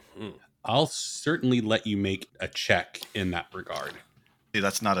it. I'll certainly let you make a check in that regard. See,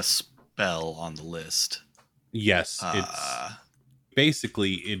 that's not a spell on the list. Yes, it's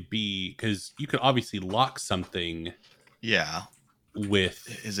basically it'd be because you could obviously lock something Yeah.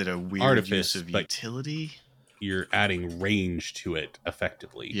 with Is it a weird artifice, use of but utility? you're adding range to it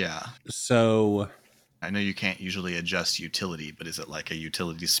effectively. Yeah. So I know you can't usually adjust utility, but is it like a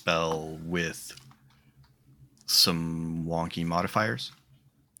utility spell with some wonky modifiers?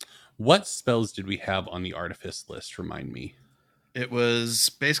 what spells did we have on the artifice list? Remind me. It was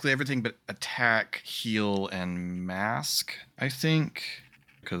basically everything but attack, heal, and mask, I think.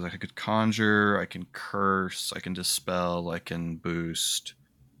 Because I could conjure, I can curse, I can dispel, I can boost.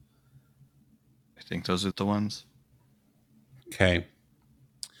 I think those are the ones. Okay.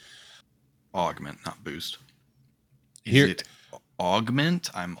 Augment, not boost. Is Here- it augment?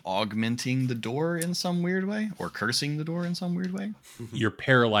 I'm augmenting the door in some weird way? Or cursing the door in some weird way? You're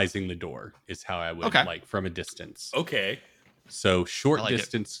paralyzing the door is how I would Okay. like from a distance. Okay. So I like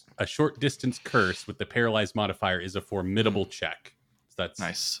it. a short distance curse with the paralyzed modifier is a formidable check. So that's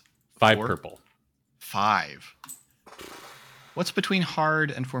Nice. 5 4? purple. 5. What's between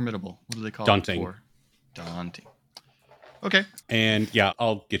hard and formidable? What do they call Daunting. it? Daunting. Okay. And yeah,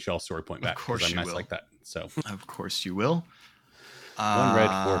 I'll get you all story point back. Of course I'm you nice will. like that. So Of course you will. 1 red,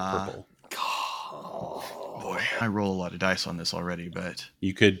 4 purple. Boy, I roll a lot of dice on this already, but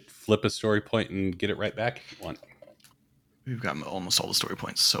You could flip a story point and get it right back if you want. we've got almost all the story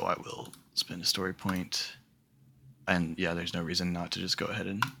points, so I will spend a story point. And yeah, there's no reason not to just go ahead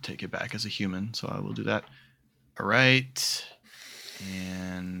and take it back as a human, so I will do that. All right.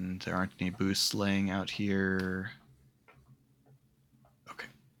 And there aren't any boosts laying out here. Okay.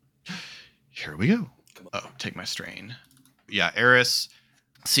 Here we go. Oh, take my strain. Yeah, Eris,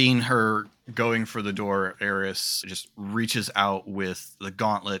 seeing her going for the door, Eris just reaches out with the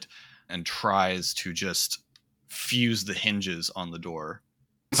gauntlet and tries to just fuse the hinges on the door.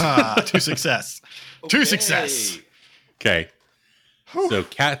 To success. To success. Okay. So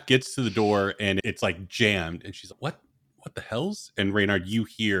Kat gets to the door and it's like jammed, and she's like, what the hell's? And Reynard, you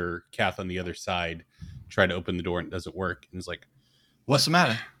hear Kath on the other side try to open the door and it doesn't work. And it's like, What's the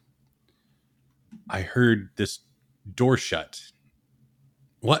matter? I heard this door shut.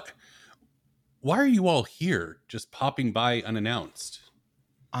 What? Why are you all here, just popping by unannounced?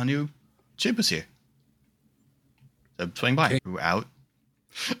 Our new chip is here. So swing by. Okay. Ooh, out.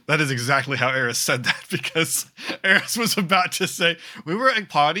 That is exactly how Eris said that, because Eris was about to say, we were at a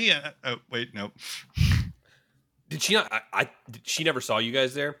party. Oh, wait, no. Did she not? She never saw you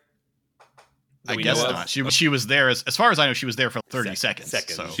guys there. I guess not. She was there, as far as I know, she was there for 30 seconds.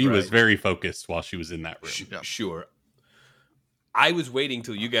 So. She was very focused while she was in that room. Yeah. Sure. I was waiting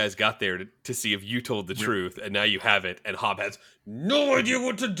till you guys got there to see if you told the truth, and now you have it, and Hob has no idea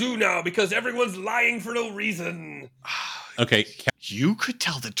what to do now because everyone's lying for no reason. Okay. You could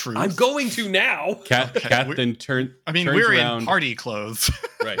tell the truth. I'm going to now. Kath then turns we're around. in party clothes.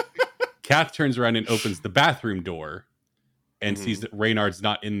 Right. Kath turns around and opens the bathroom door and sees that Reynard's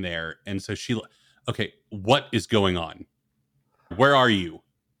not in there. And so okay, what is going on? Where are you?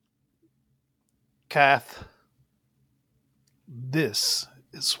 Kath, this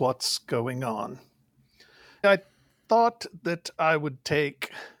is what's going on. I thought that I would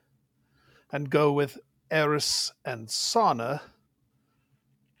take and go with Eris and Sana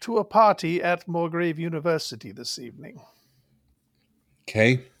to a party at Morgrave University this evening.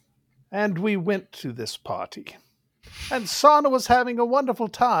 Okay. And we went to this party. And Sana was having a wonderful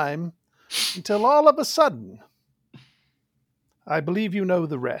time until all of a sudden, I believe you know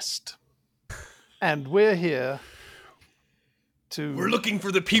the rest. And we're here to... We're looking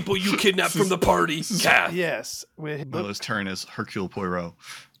for the people you kidnapped from the party, Kath. Yes. Milo's turn as Hercule Poirot.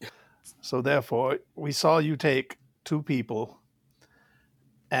 So therefore, we saw you take 2 people,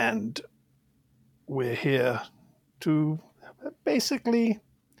 and we're here to basically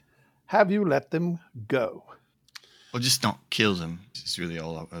have you let them go. Well, just don't kill them. It's really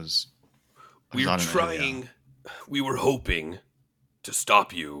all I was... We were trying, we were hoping to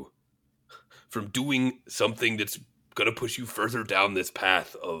stop you from doing something that's going to push you further down this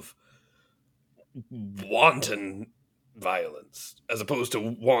path of wanton violence, as opposed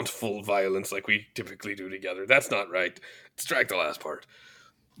to wantful violence like we typically do together. That's not right. Strike the last part.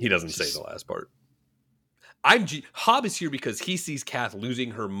 He doesn't say the last part. Hob is here because he sees Kath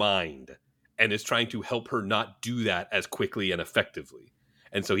losing her mind and is trying to help her not do that as quickly and effectively.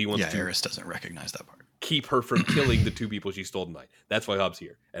 And so he wants to... Eris doesn't recognize that part. Keep her from killing the 2 people she stole tonight. That's why Hob's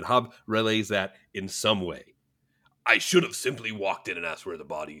here. And Hob relays that in some way. I should have simply walked in and asked where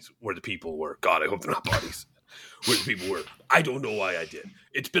the people were. God, I hope they're not bodies. Where the people were. I don't know why I did.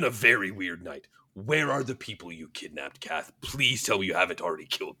 It's been a very weird night. Where are the people you kidnapped, Kath? Please tell me you haven't already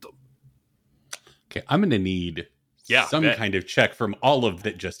killed them. Okay, I'm going to need some kind of check from all of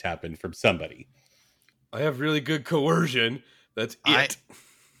that just happened from somebody. I have really good coercion. That's it. I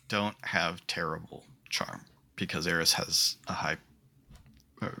don't have terrible charm because Eris has a high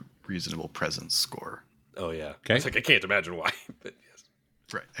reasonable presence score. Oh, yeah. Okay. It's like, I can't imagine why. But yes.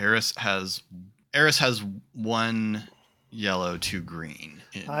 Right. Eris has 1 yellow, 2 green.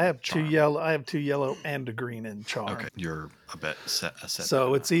 I have charm. 2 yellow. I have 2 yellow and a green in charm. Okay, you're a bit set.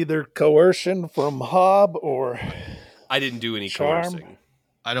 So it's either coercion from Hob or I didn't do any charm. coercing.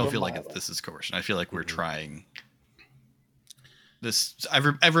 I don't feel like this is coercion. I feel like we're trying. This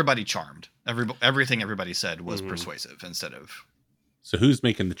everybody charmed. Everything everybody said was persuasive instead of. So who's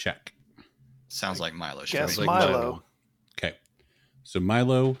making the check? Sounds like Milo. Guess Like Milo. Okay. So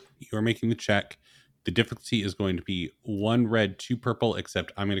Milo, you're making the check. The difficulty is going to be 1 red, 2 purple,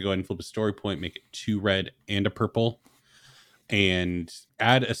 except I'm going to go ahead and flip a story point, make it 2 red and a purple, and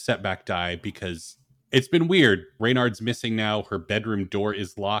add a setback die because it's been weird. Reynard's missing now. Her bedroom door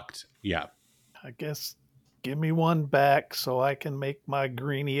is locked. Yeah. I guess give me 1 back so I can make my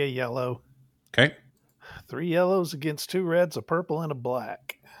greenie a yellow. Okay. 3 yellows against 2 reds, a purple, and a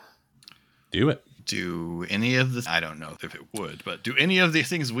black. Do it. Do any of the... I don't know if it would, but do any of the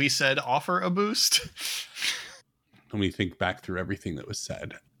things we said offer a boost? Let me think back through everything that was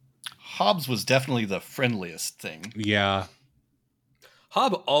said. Hobbs was definitely the friendliest thing. Yeah.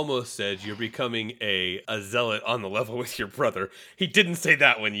 Hob almost said you're becoming a zealot on the level with your brother. He didn't say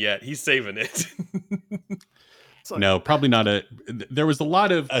that one yet. He's saving it. No, probably not there was a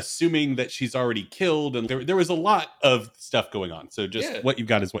lot of assuming that she's already killed, and there was a lot of stuff going on. So just what you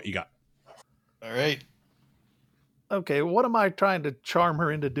got is what you got. All right. Okay, what am I trying to charm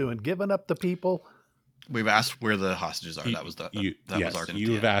her into doing? Giving up the people? We've asked where the hostages are. That was our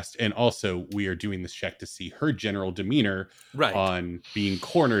you've asked, and also we are doing this check to see her general demeanor on being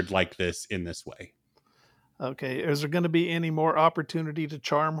cornered like this in this way. Okay, is there going to be any more opportunity to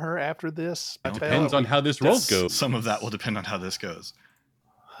charm her after this? It depends on how this roll goes. Some of that will depend on how this goes.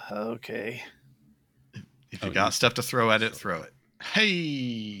 Okay. If you got stuff to throw at it, throw it.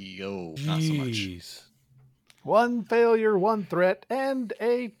 Hey, not so much. 1 failure, 1 threat, and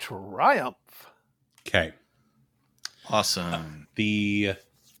a triumph. Okay. Awesome. The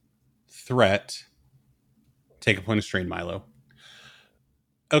threat. Take a point of strain, Milo.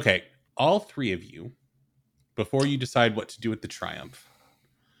 Okay, all 3 of you, before you decide what to do with the triumph,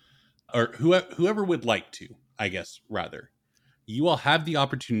 or whoever would like to, I guess, rather, you all have the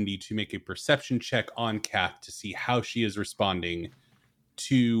opportunity to make a perception check on Kath to see how she is responding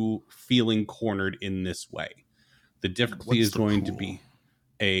to feeling cornered in this way. The difficulty is going to be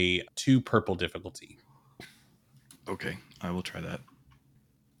a 2 purple difficulty. Okay, I will try that.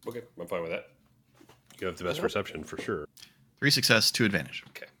 Okay, I'm fine with that. You have the best perception for sure. 3 success, 2 advantage.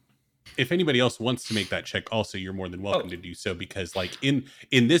 Okay. If anybody else wants to make that check, also you're more than welcome to do so, because like in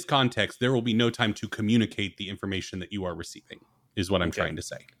this context, there will be no time to communicate the information that you are receiving, is what I'm trying to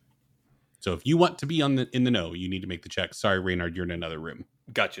say. So if you want to be in the know, you need to make the check. Sorry, Reynard, you're in another room.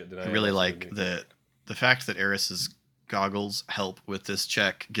 Gotcha. I really like the fact that Eris's goggles help with this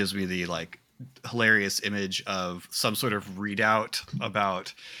check. Gives me the hilarious image of some sort of readout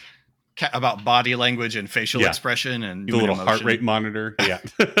about body language and facial expression and the little emotion. heart rate monitor. Yeah.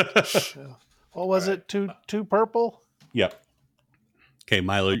 What was it? Two purple? Yep. Okay,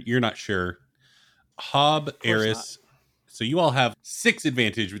 Milo, you're not sure. Hob, Eris. So you all have 6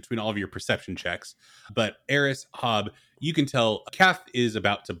 advantage between all of your perception checks. But Eris, Hob, you can tell Kath is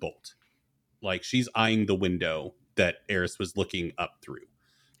about to bolt. Like she's eyeing the window that Eris was looking up through.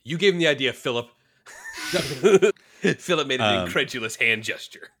 You gave him the idea, Philip. Philip made an incredulous hand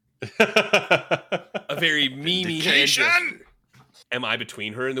gesture. A very memey hand gesture. Am I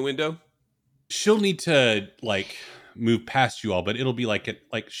between her and the window? She'll need to move past you all, but it'll be like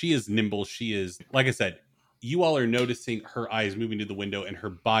she is nimble. She is, like I said, you all are noticing her eyes moving to the window and her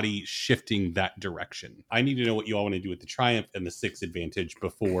body shifting that direction. I need to know what you all want to do with the triumph and the 6 advantage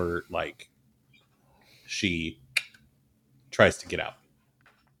before she tries to get out.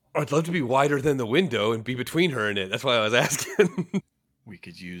 I'd love to be wider than the window and be between her and it. That's why I was asking. We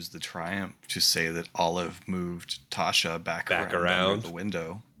could use the triumph to say that Olive moved Tasha back around the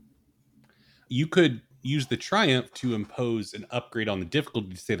window. You could use the triumph to impose an upgrade on the difficulty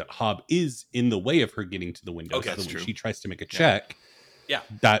to say that Hob is in the way of her getting to the window. Okay, so that's when true. she tries to make a check,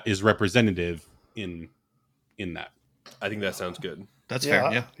 that is representative in that. I think that sounds good. That's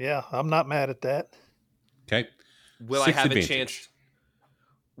fair. Yeah. Yeah, I'm not mad at that. Okay. Will 6 I have advantage. a chance?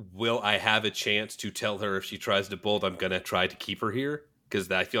 Will I have a chance to tell her if she tries to bolt, I'm going to try to keep her here? Because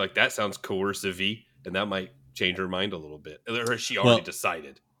I feel like that sounds coercive-y, and that might change her mind a little bit. Or has she already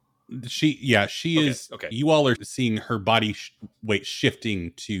decided? She is. Okay. You all are seeing her body weight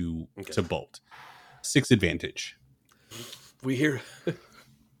shifting to bolt. 6 advantage. We hear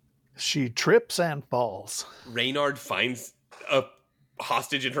She trips and falls. Reynard finds a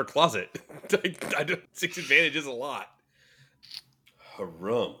hostage in her closet. 6 advantage is a lot.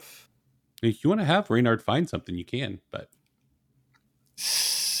 Harumph. If you want to have Reynard find something, you can, but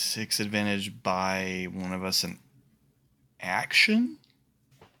 6 advantage by one of us in action?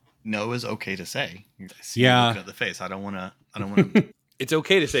 No is okay to say. Yeah. At the face. I don't want to. It's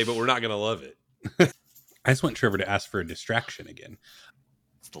okay to say, but we're not going to love it. I just want Trevor to ask for a distraction again.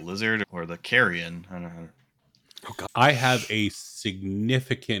 It's the lizard or the carrion. I don't know. Oh, God. I have a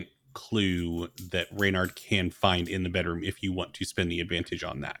significant clue that Reynard can find in the bedroom if you want to spend the advantage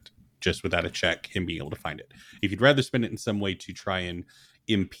on that. Just without a check, him being able to find it. If you'd rather spend it in some way to try and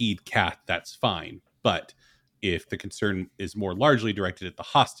impede Kath, that's fine. But if the concern is more largely directed at the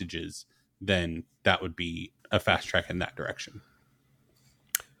hostages, then that would be a fast track in that direction.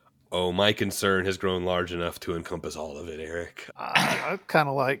 Oh, my concern has grown large enough to encompass all of it, Eric. I kind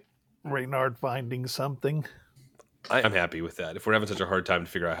of like Reynard finding something. I'm happy with that. If we're having such a hard time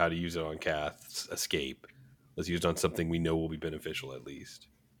to figure out how to use it on Kath's escape, let's use it on something we know will be beneficial at least.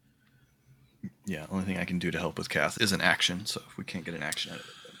 Yeah, only thing I can do to help with Kath is an action. So if we can't get an action out of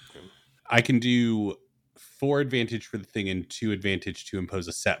it, then... I can do 4 advantage for the thing and 2 advantage to impose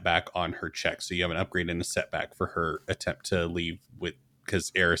a setback on her check. So you have an upgrade and a setback for her attempt to leave with,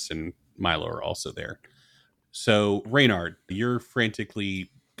 because Eris and Milo are also there. So Reynard, you're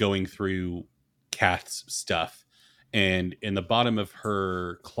frantically going through Kath's stuff, and in the bottom of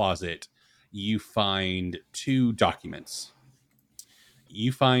her closet, you find 2 documents.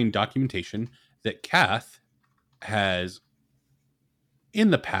 You find documentation that Kath has,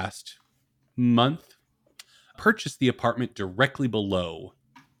 in the past month, purchased the apartment directly below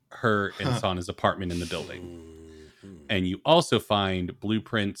her and Sana's apartment in the building. And you also find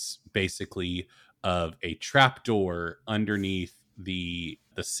blueprints, basically, of a trapdoor underneath the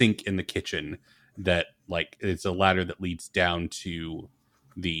sink in the kitchen that, like, it's a ladder that leads down to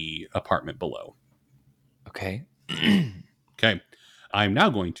the apartment below. Okay. Okay. I'm now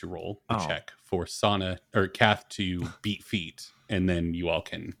going to roll a check for Sana or Kath to beat feet, and then you all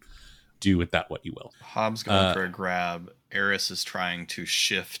can do with that what you will. Hobbs going for a grab. Eris is trying to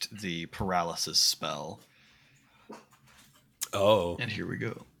shift the paralysis spell. Oh. And here we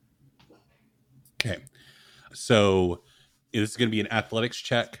go. Okay. So this is going to be an athletics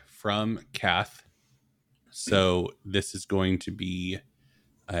check from Kath. So this is going to be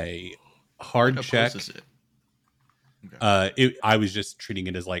a hard check. Is it? Okay. I was just treating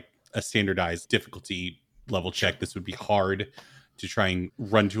it as like a standardized difficulty level check. This would be hard to try and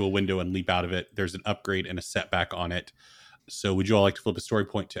run to a window and leap out of it. There's an upgrade and a setback on it. So would you all like to flip a story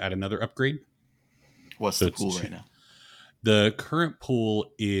point to add another upgrade? What's the pool right now? The current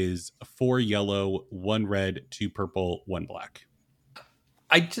pool is 4 yellow, 1 red, 2 purple, 1 black.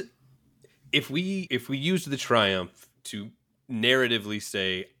 If we used the triumph to narratively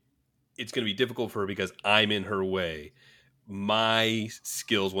say it's going to be difficult for her because I'm in her way, my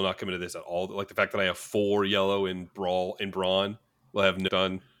skills will not come into this at all. Like the fact that I have 4 yellow in brawn will have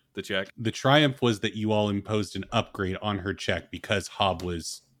done the check. The triumph was that you all imposed an upgrade on her check because Hob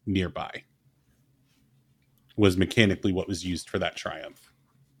was nearby. Was mechanically what was used for that triumph.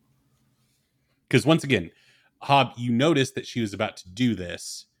 Because once again, Hob, you noticed that she was about to do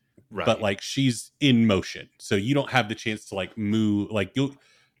this, right, but like she's in motion, so you don't have the chance to like move. Like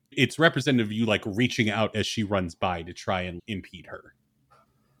it's representative of you like reaching out as she runs by to try and impede her.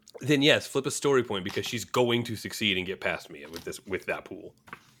 Then yes, flip a story point because she's going to succeed and get past me with that pool.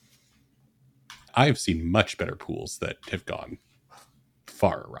 I have seen much better pools that have gone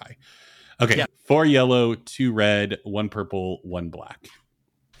far awry. Okay, yeah. 4 yellow, 2 red, 1 purple, 1 black.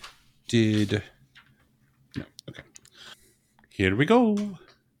 No. Okay. Here we go.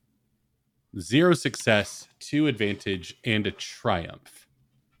 0 success, 2 advantage, and a triumph,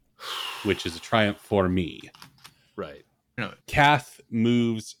 which is a triumph for me. Right. Kath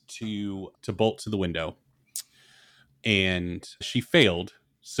moves to bolt to the window, and she failed.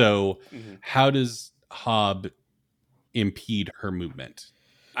 So how does Hob impede her movement?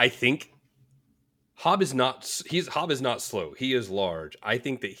 I think Hob is not slow. He is large. I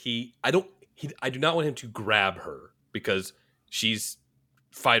think that I do not want him to grab her because she's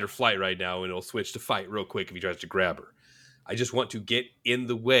fight or flight right now, and it'll switch to fight real quick if he tries to grab her. I just want to get in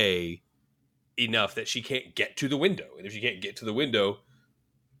the way enough that she can't get to the window. And if she can't get to the window,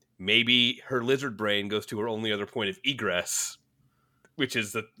 maybe her lizard brain goes to her only other point of egress, which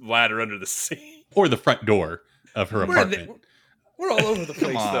is the ladder under the sink. Or the front door of her apartment. We're all over the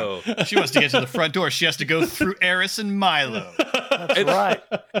place, though. She wants to get to the front door. She has to go through Eris and Milo. That's right.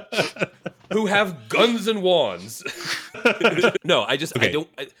 Who have guns and wands. No, importantly,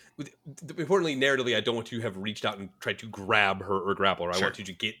 narratively, I don't want to have reached out and tried to grab her or grapple her. I want you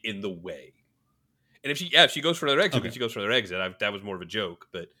to get in the way. And if she goes for another exit, then she goes for another exit. That was more of a joke,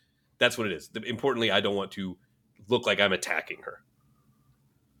 but that's what it is. Importantly, I don't want to look like I'm attacking her.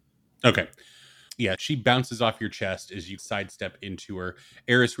 Okay. Yeah, she bounces off your chest as you sidestep into her.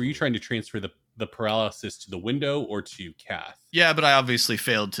 Eris, were you trying to transfer the paralysis to the window or to Kath? Yeah, but I obviously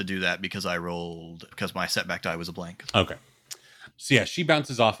failed to do that because my setback die was a blank. Okay. So yeah, she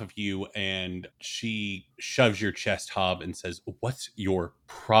bounces off of you and she shoves your chest, Hob, and says, "What's your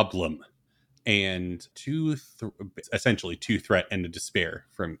problem?" And essentially 2 threat and a despair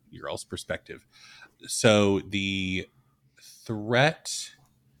from your all's perspective. So the threat...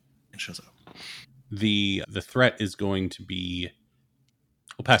 It shows up. The threat is going to be,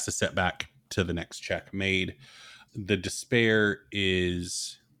 we'll pass the setback to the next check made. The despair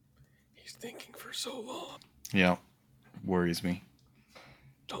is... He's thinking for so long. Yeah, worries me.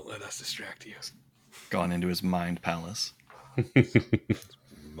 Don't let us distract you. Gone into his mind palace.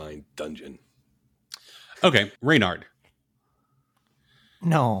 Mind dungeon. Okay, Reynard.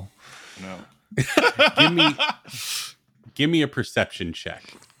 No. No. Give me a perception check.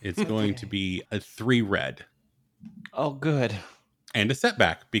 It's going to be a 3 red. Oh, good. And a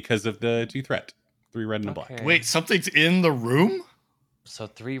setback because of the 2 threat. 3 red and a black. Okay. Wait, something's in the room? So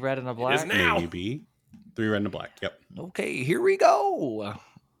 3 red and a It black? is now. Maybe. 3 red and a black. Yep. Okay, here we go.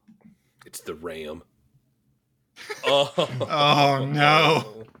 It's the ram. Oh,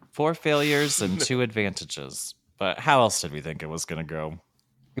 no. 4 failures and 2 advantages. But how else did we think it was going to go?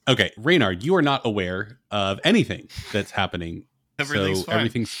 Okay, Reynard, you are not aware of anything that's happening. Everything's fine.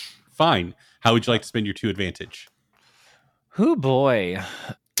 Everything's fine. How would you like to spend your 2 advantage? Hoo boy.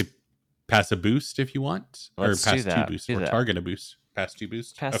 Pass a boost if you want. Let's or do pass that. 2 boosts. Do Or that. target a boost. Pass 2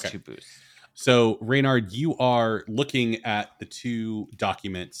 boosts? Pass Okay. 2 boosts. So, Reynard, you are looking at the 2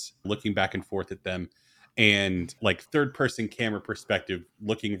 documents, looking back and forth at them, and like third-person camera perspective,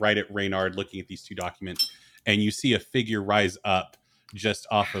 looking right at Reynard, looking at these 2 documents, and you see a figure rise up just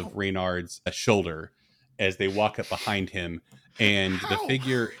off of Reynard's shoulder as they walk up behind him, and the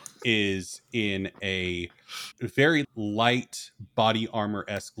figure is in a very light body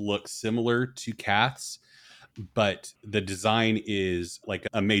armor-esque look, similar to Kath's, but the design is like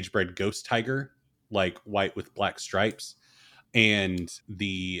a mage-bred ghost tiger, like white with black stripes, and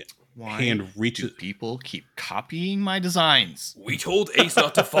the Why hand do reaches. people keep copying my designs? We told Ace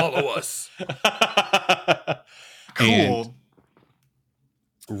not to follow us. Cool. And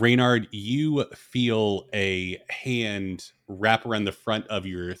Reynard, you feel a hand wrap around the front of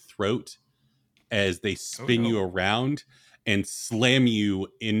your throat as they spin you around and slam you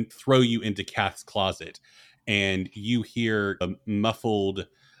in, throw you into Kath's closet. And you hear a muffled,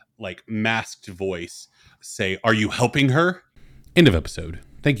 like masked voice say, "Are you helping her?" End of episode.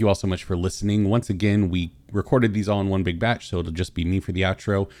 Thank you all so much for listening. Once again, we recorded these all in one big batch, so it'll just be me for the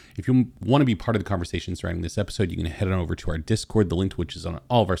outro. If you want to be part of the conversation surrounding this episode, you can head on over to our Discord, the link to which is on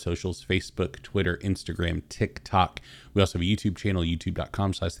all of our socials: Facebook, Twitter, Instagram, TikTok. We also have a YouTube channel,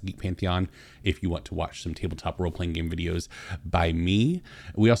 youtube.com/thegeekpantheon, if you want to watch some tabletop role-playing game videos by me.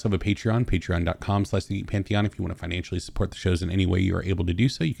 We also have a Patreon, patreon.com/thegeekpantheon. If you want to financially support the shows in any way you are able to do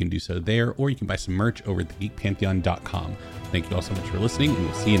so, you can do so there, or you can buy some merch over at thegeekpantheon.com. Thank you all so much for listening, and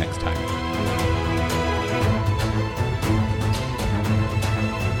we'll see you next time.